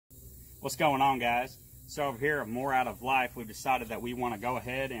What's going on, guys? So over here at More Out of Life, we've decided that we want to go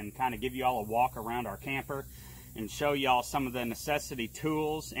ahead and kind of give you all a walk around our camper and show y'all some of the necessity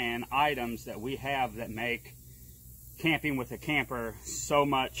tools and items that we have that make camping with a camper so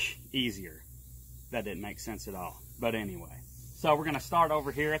much easier. That didn't make sense at all, but anyway. So we're going to start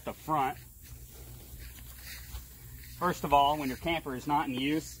over here at the front. First of all, when your camper is not in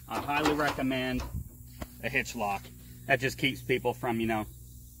use, I highly recommend a hitch lock. That just keeps people from,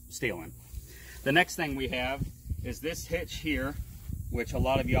 stealing. The next thing we have is this hitch here, which a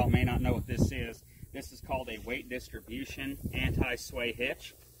lot of y'all may not know what this is. This is called a weight distribution anti-sway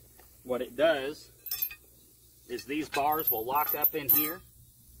hitch. What it does is these bars will lock up in here,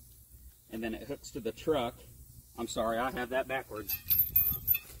 and then it hooks to the truck. I'm sorry, I have that backwards.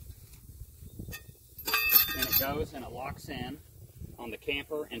 And it goes and it locks in on the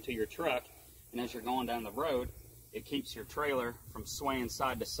camper and to your truck, and as you're going down the road, it keeps your trailer from swaying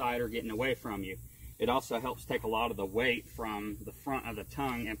side to side or getting away from you. It also helps take a lot of the weight from the front of the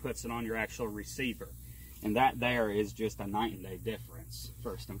tongue and puts it on your actual receiver. And that there is just a night and day difference,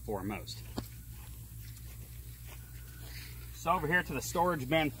 first and foremost. So over here to the storage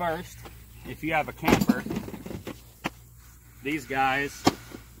bin first. If you have a camper, these guys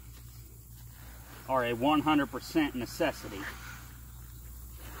are a 100% necessity.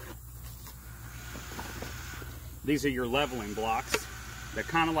 These are your leveling blocks. They're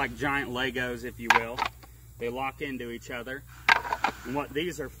kind of like giant Legos, if you will. They lock into each other. And what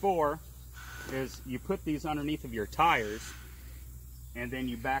these are for is you put these underneath of your tires and then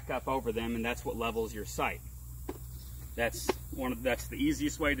you back up over them, and that's what levels your sight. That's the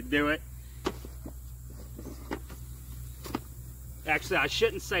easiest way to do it. Actually, I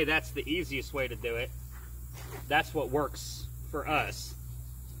shouldn't say that's the easiest way to do it. That's what works for us.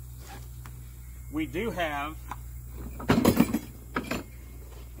 We do have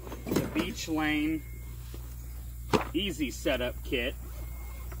the Beach Lane Easy Setup Kit,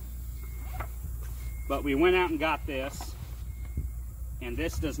 but we went out and got this, and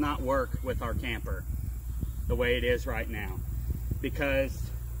this does not work with our camper the way it is right now, because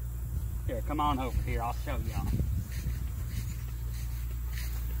here, come on over here, I'll show y'all.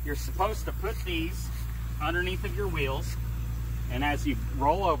 You're supposed to put these underneath of your wheels, and as you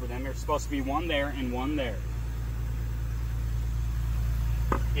roll over them, there's supposed to be one there and one there.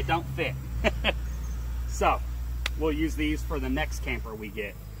 It don't fit. So we'll use these for the next camper we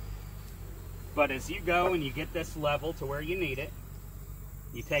get. But as you go and you get this level to where you need it,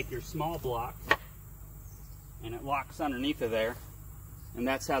 you take your small block and it locks underneath of there, and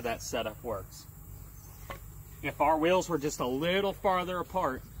that's how that setup works. If our wheels were just a little farther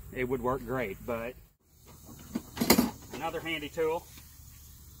apart, it would work great. But another handy tool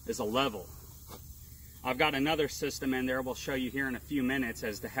is a level. I've got another system in there we'll show you here in a few minutes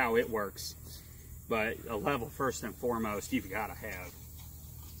as to how it works. But a level, first and foremost, you've got to have.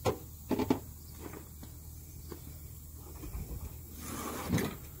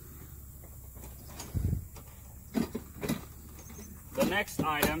 The next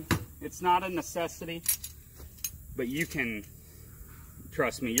item, it's not a necessity, but you can,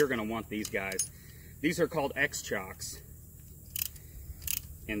 trust me, you're going to want these guys. These are called X-Chocks.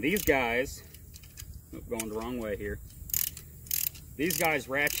 And these guys, going the wrong way here. These guys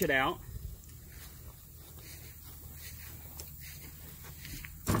ratchet out.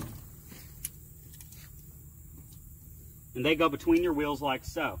 And they go between your wheels like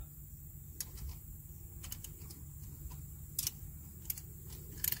so.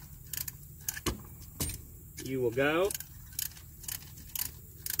 You will go.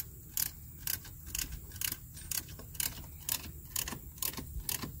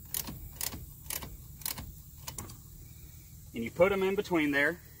 And you put them in between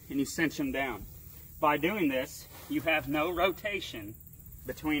there and you cinch them down. By doing this, you have no rotation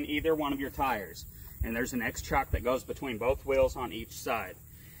between either one of your tires. And there's an X-Chock that goes between both wheels on each side.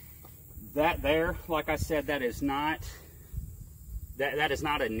 That there, like I said, that is not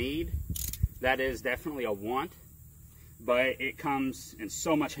a need. That is definitely a want, but it comes in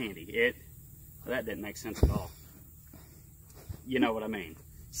so much handy. That didn't make sense at all. You know what I mean.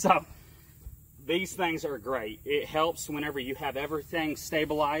 So these things are great. It helps whenever you have everything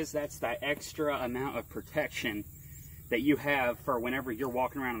stabilized. That's that extra amount of protection that you have for whenever you're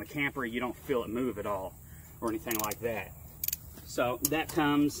walking around in the camper, you don't feel it move at all or anything like that. So that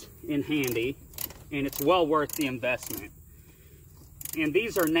comes in handy, and it's well worth the investment. And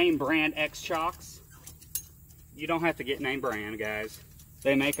these are name brand X-Chocks. You don't have to get name brand, guys.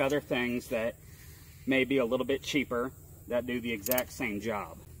 They make other things that may be a little bit cheaper that do the exact same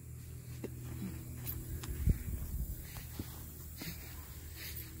job.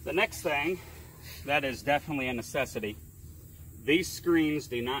 The next thing that is definitely a necessity, these screens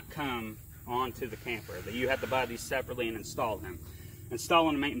do not come onto the camper. You have to buy these separately and install them.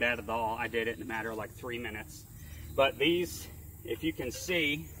 Installing them ain't bad at all. I did it in a matter of like 3 minutes. But these, if you can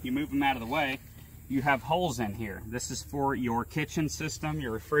see, you move them out of the way, you have holes in here. This is for your kitchen system,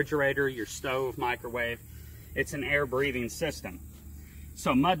 your refrigerator, your stove, microwave. It's an air breathing system.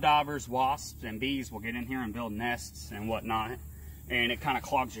 So mud daubers, wasps, and bees will get in here and build nests and whatnot, and it kind of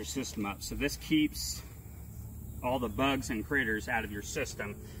clogs your system up. So this keeps all the bugs and critters out of your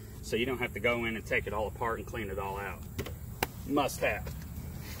system, so you don't have to go in and take it all apart and clean it all out. Must have.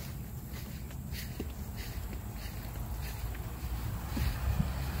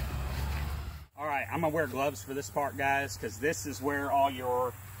 All right, I'm gonna wear gloves for this part, guys, because this is where all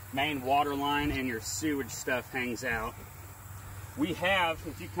your main water line and your sewage stuff hangs out. We have,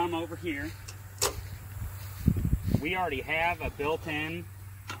 if you come over here, we already have a built-in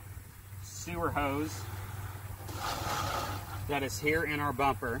sewer hose that is here in our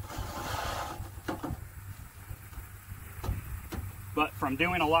bumper. But from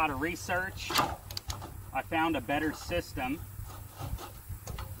doing a lot of research, I found a better system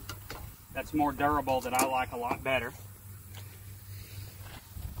that's more durable that I like a lot better.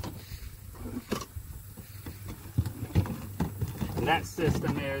 And that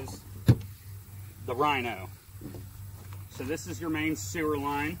system is the Rhino. So this is your main sewer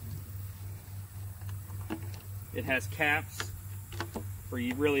line. It has caps where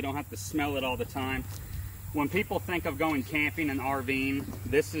you really don't have to smell it all the time. When people think of going camping and RVing,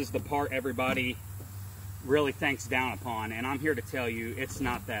 this is the part everybody really thinks down upon, and I'm here to tell you it's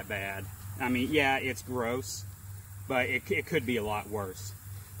not that bad. I mean, yeah, it's gross, but it could be a lot worse.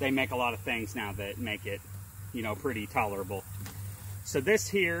 They make a lot of things now that make it, you know, pretty tolerable. So this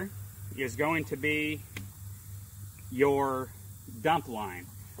here is going to be your dump line.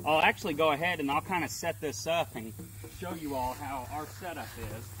 I'll actually go ahead and I'll kind of set this up and show you all how our setup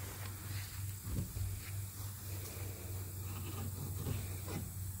is.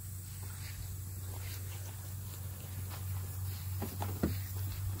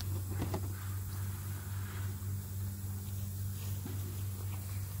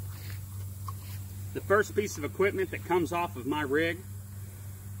 The first piece of equipment that comes off of my rig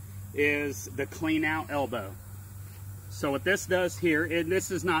is the clean out elbow. So what this does here,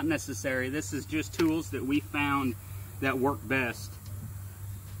 this is not necessary. This is just tools that we found that work best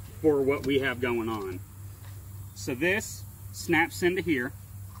for what we have going on. So this snaps into here,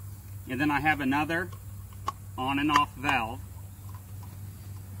 and then I have another on and off valve.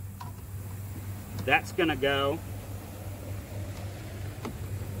 That's gonna go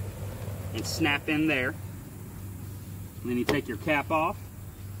and snap in there. And then you take your cap off,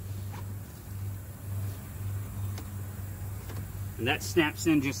 and that snaps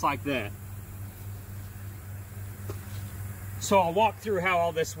in just like that. So I'll walk through how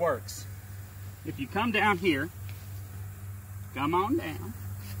all this works. If you come down here, come on down.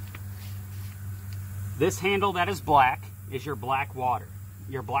 This handle that is black is your black water.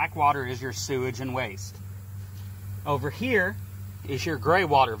 Your black water is your sewage and waste. Over here is your gray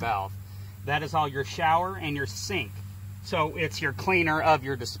water valve. That is all your shower and your sink. So it's your cleaner of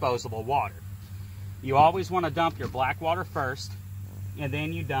your disposable water. You always want to dump your black water first, and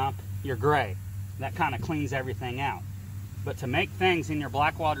then you dump your gray. That kind of cleans everything out. But to make things in your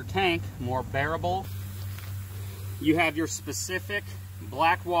black water tank more bearable, you have your specific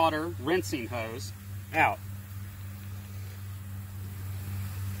black water rinsing hose out.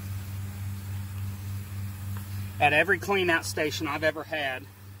 At every clean out station I've ever had,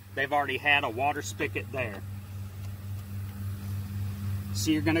 they've already had a water spigot there. So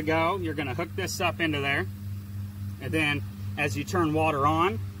you're gonna hook this up into there, and then as you turn water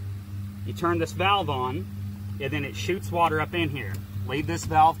on, you turn this valve on, and then it shoots water up in here. Leave this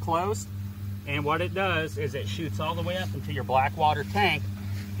valve closed, and what it does is it shoots all the way up into your black water tank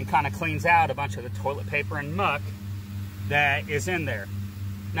and kind of cleans out a bunch of the toilet paper and muck that is in there.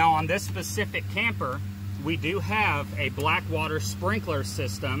 Now on this specific camper, we do have a black water sprinkler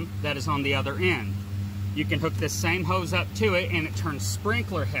system that is on the other end. You can hook this same hose up to it, and it turns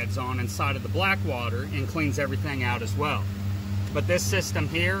sprinkler heads on inside of the black water and cleans everything out as well. But this system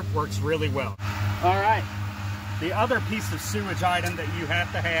here works really well. All right, the other piece of sewage item that you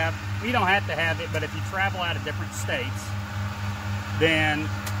have to have, you don't have to have it, but if you travel out of different states, then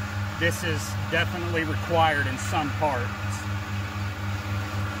this is definitely required in some parts.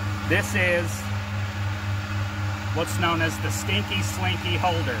 This is what's known as the stinky slinky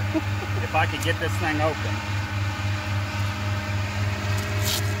holder. If I could get this thing open.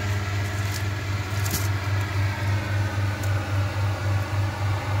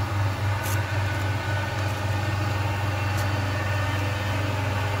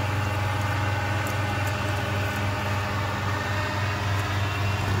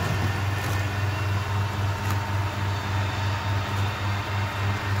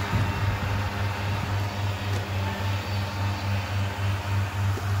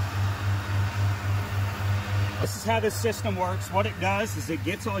 This is how this system works. What it does is it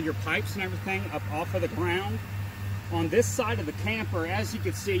gets all your pipes and everything up off of the ground. On this side of the camper, as you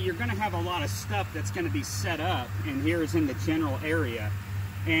can see, you're going to have a lot of stuff that's going to be set up, and here is in the general area.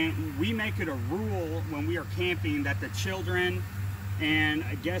 And we make it a rule when we are camping that the children and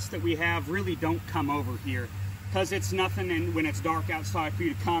guests that we have really don't come over here, because it's nothing, and when it's dark outside, for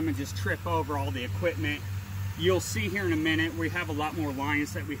you to come and just trip over all the equipment. You'll see here in a minute we have a lot more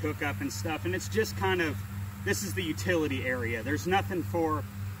lines that we hook up and stuff, and it's just kind of, this is the utility area. There's nothing for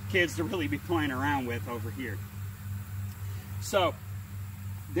kids to really be playing around with over here. So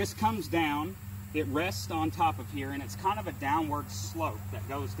this comes down, it rests on top of here, and it's kind of a downward slope that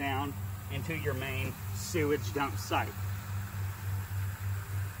goes down into your main sewage dump site.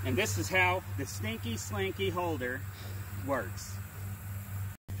 And this is how the Stinky Slinky holder works.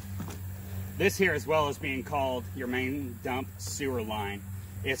 This here, as well as being called your main dump sewer line,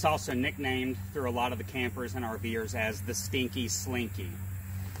 it's also nicknamed through a lot of the campers and RVers as the Stinky Slinky.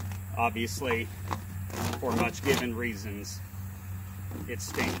 Obviously, for much given reasons, it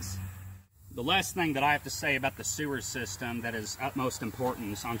stinks. The last thing that I have to say about the sewer system that is utmost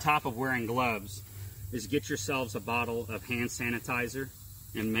importance, on top of wearing gloves, is get yourselves a bottle of hand sanitizer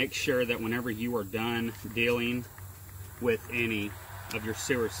and make sure that whenever you are done dealing with any of your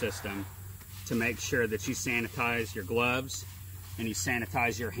sewer system, to make sure that you sanitize your gloves and you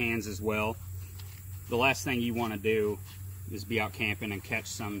sanitize your hands as well. The last thing you want to do is be out camping and catch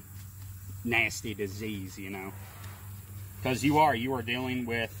some nasty disease, you know, because you are dealing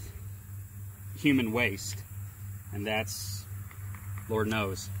with human waste, and that's, Lord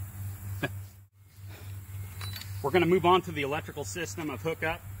knows. We're going to move on to the electrical system of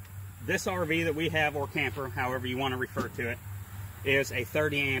hookup. This RV that we have, or camper, however you want to refer to it, is a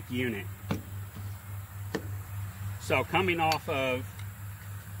 30 amp unit. So coming off of,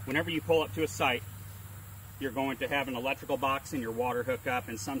 whenever you pull up to a site, you're going to have an electrical box and your water hookup,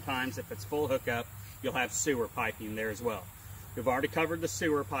 and sometimes if it's full hookup, you'll have sewer piping there as well. We've already covered the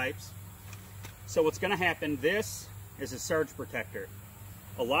sewer pipes. So what's going to happen, this is a surge protector.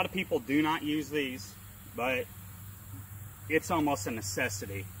 A lot of people do not use these, but it's almost a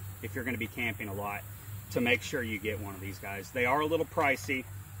necessity if you're going to be camping a lot to make sure you get one of these guys. They are a little pricey,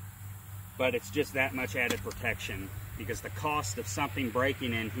 but it's just that much added protection, because the cost of something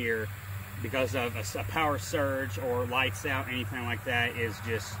breaking in here because of a power surge or lights out, anything like that, is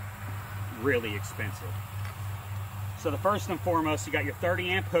just really expensive. So the first and foremost, you got your 30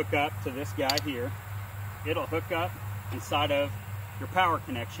 amp hookup to this guy here. It'll hook up inside of your power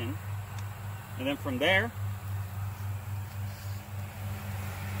connection, and then from there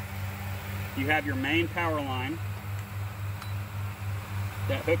you have your main power line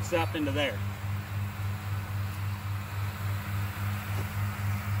that hooks up into there.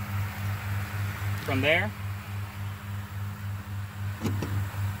 From there,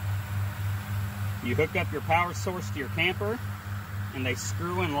 you hook up your power source to your camper, and they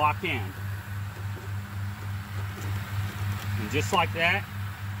screw and lock in. And just like that,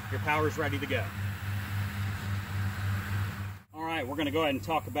 your power is ready to go. All right, we're going to go ahead and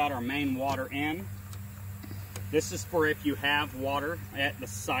talk about our main water in. This is for if you have water at the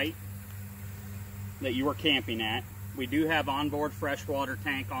site that you are camping at. We do have onboard freshwater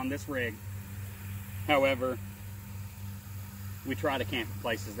tank on this rig. However, we try to camp in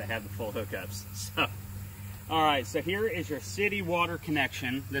places that have the full hookups. So, all right, so here is your city water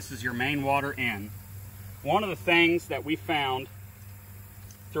connection. This is your main water in. One of the things that we found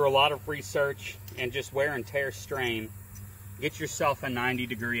through a lot of research and just wear and tear strain, get yourself a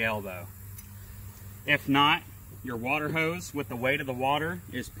 90-degree elbow. If not, your water hose with the weight of the water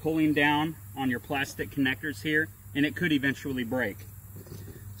is pulling down on your plastic connectors here, and it could eventually break.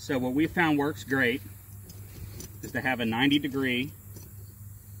 So what we found works great is to have a 90-degree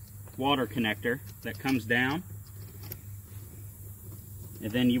water connector that comes down,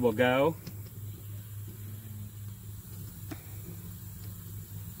 and then you will go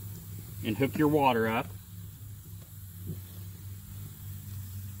and hook your water up.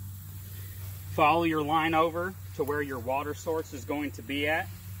 Follow your line over to where your water source is going to be at,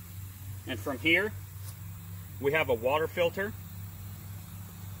 and from here we have a water filter.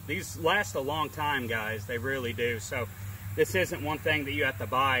 These last a long time, guys, they really do. So this isn't one thing that you have to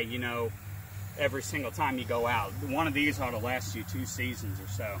buy, you know, every single time you go out. One of these ought to last you 2 seasons or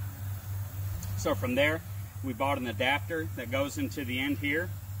so. So from there, we bought an adapter that goes into the end here,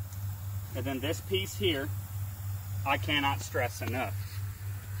 and then this piece here, I cannot stress enough.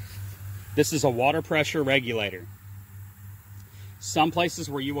 This is a water pressure regulator. Some places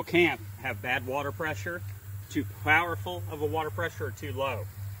where you will camp have bad water pressure, too powerful of a water pressure, or too low.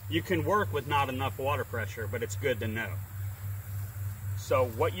 you can work with not enough water pressure, but it's good to know. So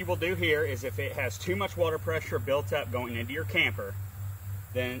what you will do here is if it has too much water pressure built up going into your camper,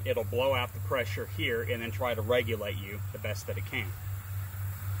 then it'll blow out the pressure here and then try to regulate you the best that it can.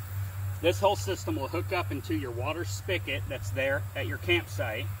 This whole system will hook up into your water spigot that's there at your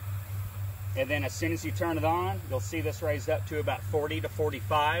campsite. And then as soon as you turn it on, you'll see this raised up to about 40 to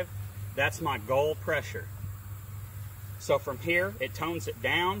 45. That's my goal pressure. So from here, it tones it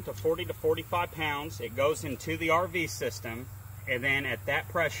down to 40 to 45 pounds. It goes into the RV system. And then at that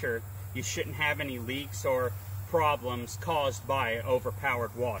pressure, you shouldn't have any leaks or problems caused by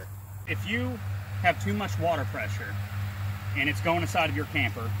overpowered water. If you have too much water pressure and it's going inside of your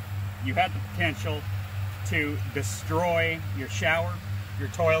camper, you have the potential to destroy your shower, your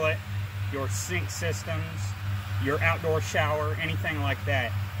toilet, your sink systems, your outdoor shower, anything like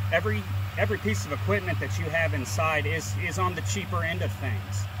that. Every piece of equipment that you have inside is on the cheaper end of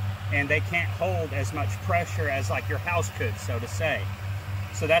things, and they can't hold as much pressure as like your house could, so to say.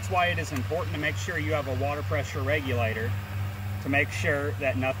 So that's why it is important to make sure you have a water pressure regulator to make sure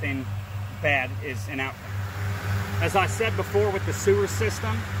that nothing bad is an outcome. As I said before with the sewer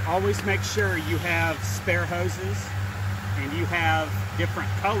system, always make sure you have spare hoses and you have different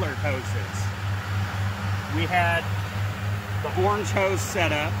colored hoses. We had the orange hose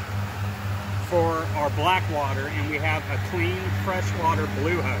set up for our black water, and we have a clean freshwater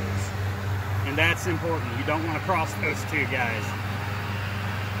blue hose. And that's important. You don't want to cross those two guys.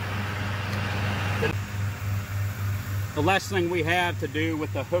 The last thing we have to do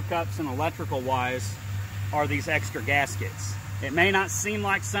with the hookups and electrical wise are these extra gaskets. It may not seem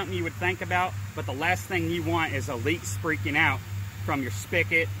like something you would think about, but the last thing you want is a leak spreaking out from your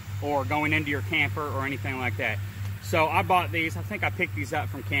spigot or going into your camper or anything like that. So I bought these. I think I picked these up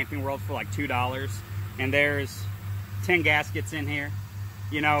from Camping World for like $2, and there's 10 gaskets in here.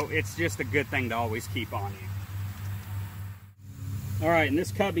 You know, it's just a good thing to always keep on you. All right, in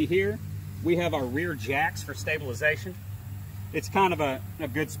this cubby here, we have our rear jacks for stabilization. It's kind of a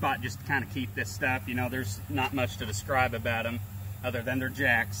good spot just to kind of keep this stuff. You know, there's not much to describe about them other than they're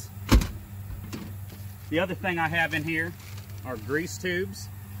jacks. The other thing I have in here are grease tubes,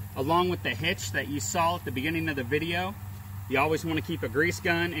 along with the hitch that you saw at the beginning of the video. You always want to keep a grease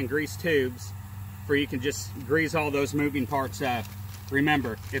gun and grease tubes where you can just grease all those moving parts up.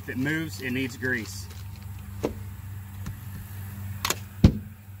 Remember, if it moves, it needs grease.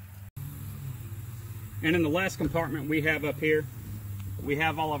 And in the last compartment we have up here, we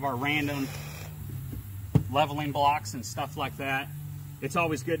have all of our random leveling blocks and stuff like that. It's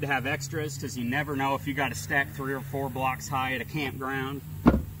always good to have extras because you never know if you got to stack 3 or 4 blocks high at a campground,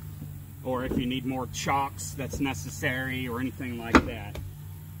 or if you need more chocks that's necessary or anything like that.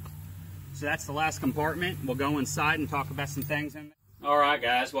 So that's the last compartment. We'll go inside and talk about some things in there. All right,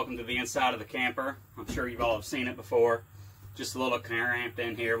 guys, welcome to the inside of the camper. I'm sure you've all have seen it before. Just a little cramped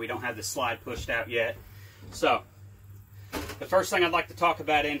in here. We don't have the slide pushed out yet. So, the first thing I'd like to talk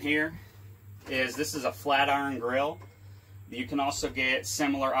about in here is this is a flat iron grill. You can also get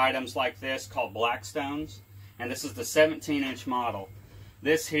similar items like this called Blackstones, and this is the 17-inch model.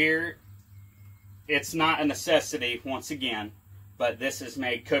 This here, it's not a necessity, once again, but this has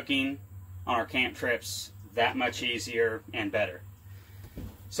made cooking on our camp trips that much easier and better.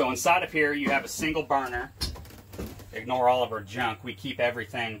 So inside of here, you have a single burner. Ignore all of our junk. We keep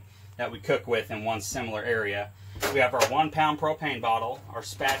everything that we cook with in one similar area. We have our 1-pound propane bottle, our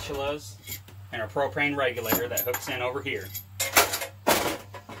spatulas, and our propane regulator that hooks in over here.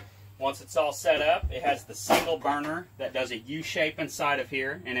 Once it's all set up, it has the single burner that does a U-shape inside of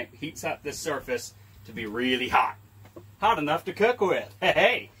here, and it heats up this surface to be really hot. Hot enough to cook with.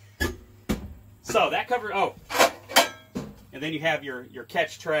 Hey! So that covers, oh, and then you have your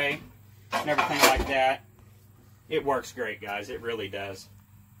catch tray and everything like that. It works great, guys. It really does.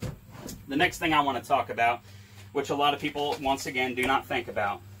 The next thing I want to talk about, which a lot of people, once again, do not think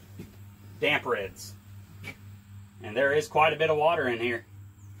about, damp rids. And there is quite a bit of water in here.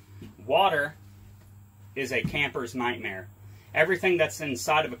 Water is a camper's nightmare. Everything that's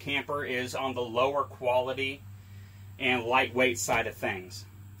inside of a camper is on the lower quality and lightweight side of things.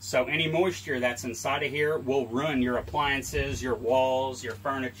 So any moisture that's inside of here will ruin your appliances, your walls, your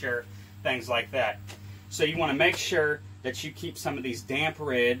furniture, things like that. So you want to make sure that you keep some of these damp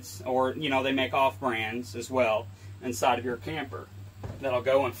rids, or, you know, they make off-brands as well, inside of your camper. That'll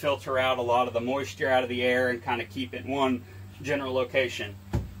go and filter out a lot of the moisture out of the air and kind of keep it in one general location.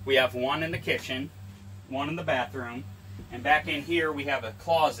 We have one in the kitchen, one in the bathroom, and back in here we have a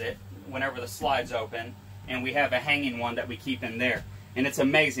closet whenever the slide's open, and we have a hanging one that we keep in there. And it's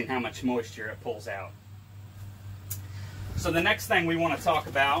amazing how much moisture it pulls out. So the next thing we want to talk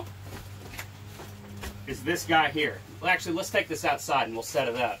about is this guy here. Well, actually, let's take this outside and we'll set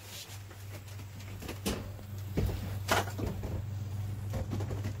it up.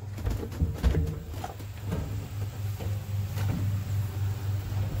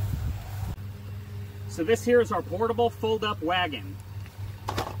 So this here is our portable fold-up wagon.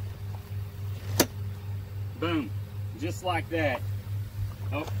 Boom, just like that.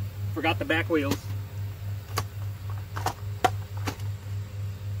 Oh, forgot the back wheels.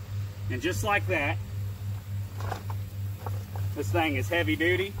 And just like that, this thing is heavy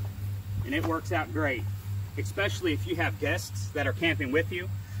duty and it works out great, especially if you have guests that are camping with you.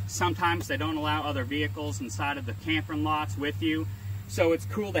 Sometimes they don't allow other vehicles inside of the camping lots with you. So it's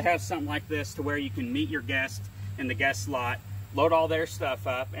cool to have something like this to where you can meet your guest in the guest lot, load all their stuff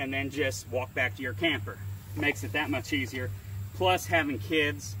up, and then just walk back to your camper. It makes it that much easier. Plus, having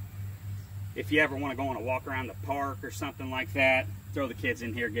kids, if you ever want to go on a walk around the park or something like that, throw the kids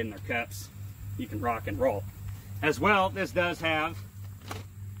in here, get in their cups. You can rock and roll. As well, this does have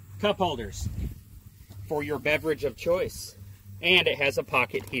cup holders for your beverage of choice. And it has a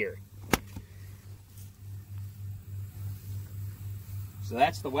pocket here. So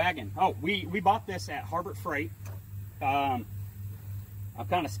that's the wagon. Oh, we bought this at Harbor Freight. I'm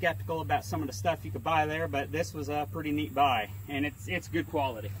kind of skeptical about some of the stuff you could buy there, but this was a pretty neat buy, and it's good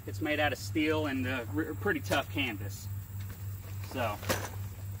quality. It's made out of steel and pretty tough canvas. So,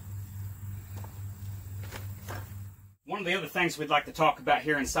 one of the other things we'd like to talk about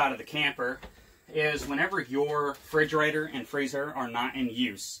here inside of the camper is whenever your refrigerator and freezer are not in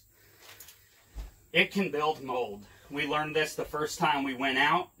use, it can build mold. We learned this the first time we went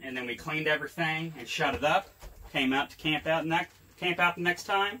out, and then we cleaned everything and shut it up. Came out to camp out the next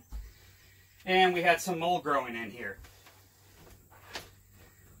time, and we had some mold growing in here.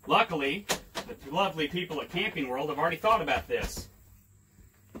 Luckily, the lovely people at Camping World have already thought about this.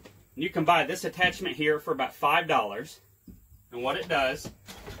 You can buy this attachment here for about $5, and what it does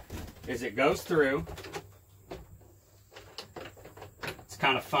is it goes through. It's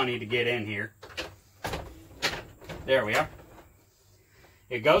kind of funny to get in here. There we are.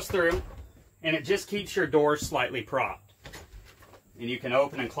 It goes through, and it just keeps your doors slightly propped. And you can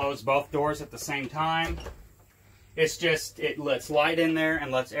open and close both doors at the same time. It's just, it lets light in there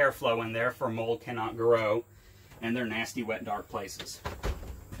and lets airflow in there, for mold cannot grow, and they're nasty, wet, dark places.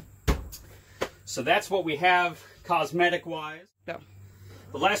 So that's what we have cosmetic-wise. The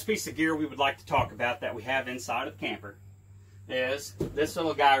last piece of gear we would like to talk about that we have inside of the camper is this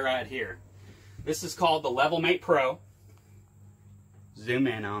little guy right here. This is called the LevelMate Pro. Zoom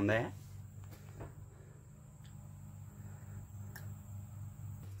in on that.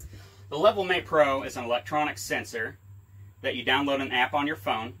 The LevelMate Pro is an electronic sensor that you download an app on your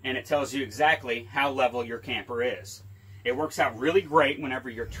phone, and it tells you exactly how level your camper is. It works out really great whenever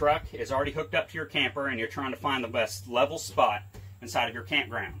your truck is already hooked up to your camper and you're trying to find the best level spot inside of your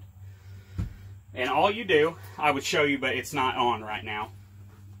campground. And all you do, I would show you, but it's not on right now.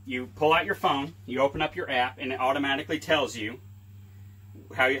 You pull out your phone, you open up your app, and it automatically tells you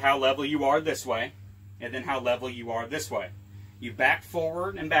how level you are this way, and then how level you are this way. You back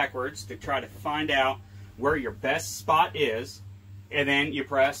forward and backwards to try to find out where your best spot is, and then you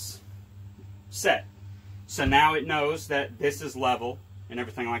press set. So now it knows that this is level and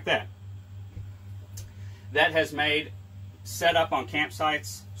everything like that. That has made setup on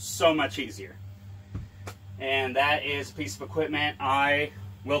campsites so much easier. And that is a piece of equipment I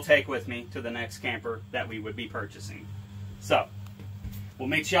will take with me to the next camper that we would be purchasing. So, we'll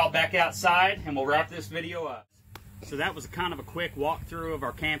meet y'all back outside and we'll wrap this video up. So that was kind of a quick walkthrough of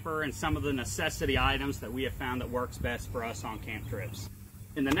our camper and some of the necessity items that we have found that works best for us on camp trips.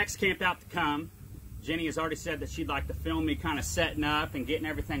 In the next camp out to come, Jenny has already said that she'd like to film me kind of setting up and getting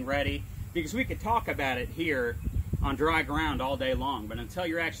everything ready, because we could talk about it here on dry ground all day long, but until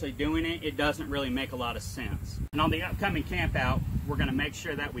you're actually doing it, it doesn't really make a lot of sense. And on the upcoming camp out, we're going to make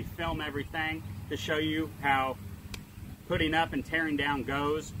sure that we film everything to show you how putting up and tearing down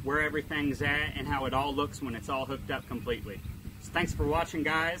goes, where everything's at, and how it all looks when it's all hooked up completely. So thanks for watching,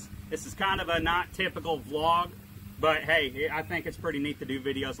 guys. This is kind of a not typical vlog, but hey, I think it's pretty neat to do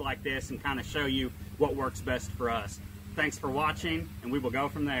videos like this and kind of show you what works best for us. Thanks for watching, and we will go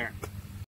from there.